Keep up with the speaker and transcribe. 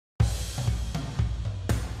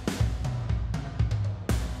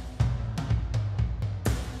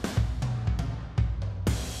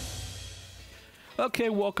Okay,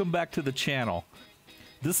 welcome back to the channel.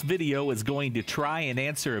 This video is going to try and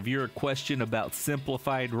answer of your question about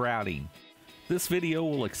simplified routing. This video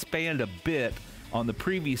will expand a bit on the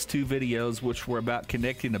previous two videos, which were about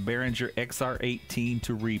connecting a Behringer XR18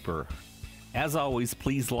 to Reaper. As always,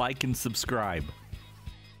 please like and subscribe.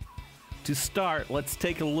 To start, let's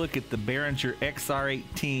take a look at the Behringer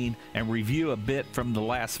XR18 and review a bit from the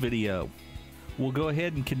last video. We'll go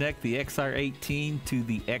ahead and connect the XR18 to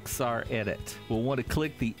the XR Edit. We'll want to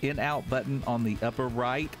click the In-Out button on the upper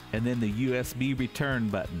right and then the USB return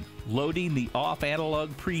button. Loading the off analog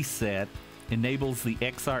preset enables the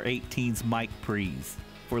XR18's mic pre's.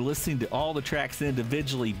 For listening to all the tracks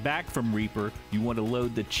individually back from Reaper, you want to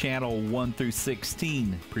load the channel 1 through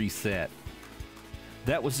 16 preset.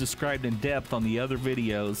 That was described in depth on the other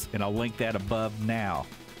videos, and I'll link that above now.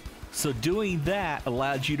 So doing that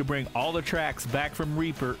allows you to bring all the tracks back from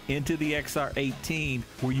Reaper into the XR18,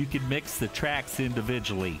 where you can mix the tracks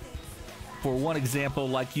individually. For one example,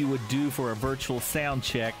 like you would do for a virtual sound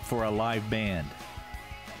check for a live band.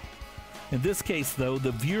 In this case though,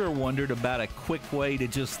 the viewer wondered about a quick way to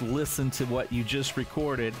just listen to what you just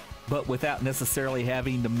recorded, but without necessarily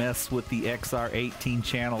having to mess with the XR18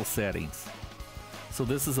 channel settings. So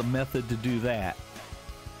this is a method to do that.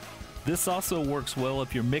 This also works well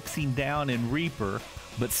if you're mixing down in Reaper,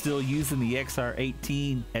 but still using the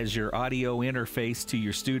XR18 as your audio interface to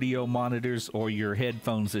your studio monitors or your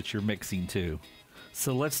headphones that you're mixing to.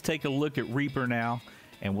 So let's take a look at Reaper now,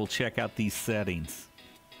 and we'll check out these settings.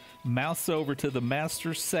 Mouse over to the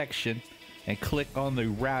master section and click on the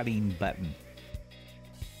routing button.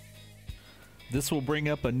 This will bring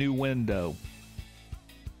up a new window.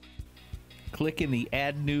 Click in the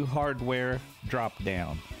Add New Hardware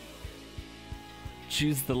drop-down.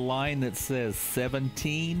 Choose the line that says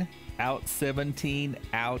 17, out 17,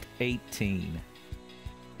 out 18.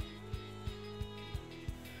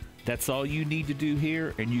 That's all you need to do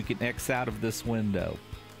here, and you can X out of this window.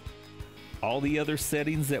 All the other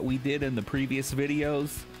settings that we did in the previous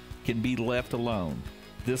videos can be left alone.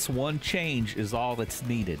 This one change is all that's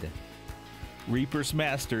needed. Reaper's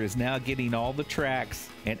master is now getting all the tracks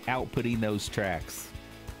and outputting those tracks,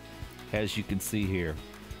 as you can see here.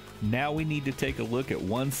 Now we need to take a look at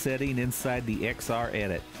one setting inside the XR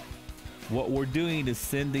Edit. What we're doing is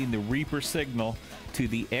sending the Reaper signal to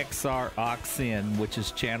the XR aux-in, which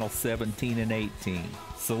is channel 17 and 18.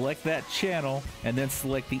 Select that channel and then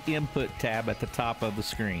select the Input tab at the top of the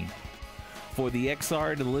screen. For the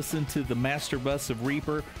XR to listen to the master bus of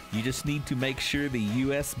Reaper, you just need to make sure the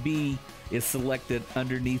USB is selected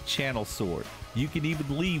underneath channel sort. You can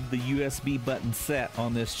even leave the USB button set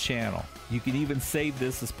on this channel. You can even save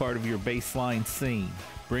this as part of your baseline scene.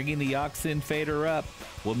 Bringing the aux-in fader up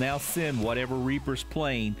will now send whatever Reaper's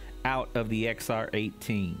playing out of the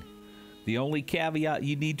XR18. The only caveat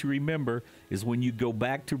you need to remember is when you go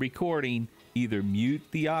back to recording, either mute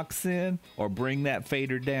the aux-in or bring that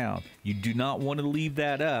fader down. You do not want to leave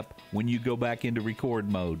that up when you go back into record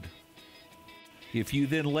mode. If you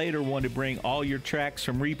then later want to bring all your tracks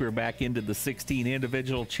from Reaper back into the 16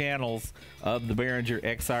 individual channels of the Behringer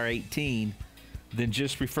XR18, then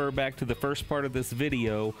just refer back to the first part of this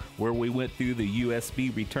video where we went through the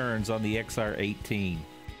USB returns on the XR18.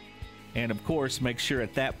 And of course, make sure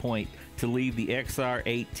at that point to leave the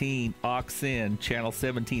XR18 aux-in channel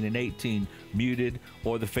 17 and 18 muted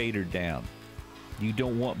or the fader down. You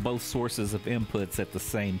don't want both sources of inputs at the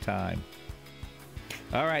same time.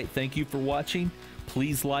 Alright, thank you for watching.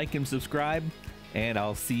 Please like and subscribe, and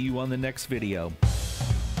I'll see you on the next video.